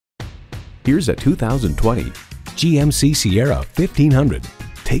Here's a 2020 GMC Sierra 1500.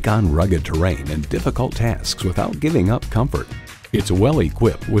 Take on rugged terrain and difficult tasks without giving up comfort. It's well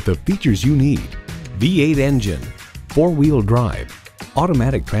equipped with the features you need: V8 engine, 4-wheel drive,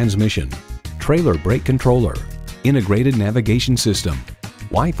 automatic transmission, trailer brake controller, integrated navigation system,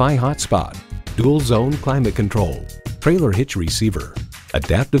 Wi-Fi hotspot, dual zone climate control, trailer hitch receiver,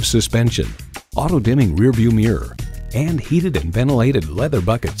 adaptive suspension, auto-dimming rearview mirror, and heated and ventilated leather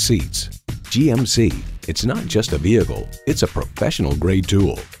bucket seats. GMC, it's not just a vehicle, it's a professional-grade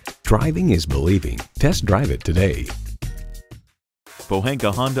tool. Driving is believing. Test drive it today.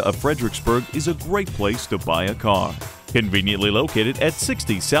 Pohanka Honda of Fredericksburg is a great place to buy a car. Conveniently located at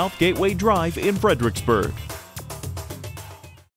 60 South Gateway Drive in Fredericksburg.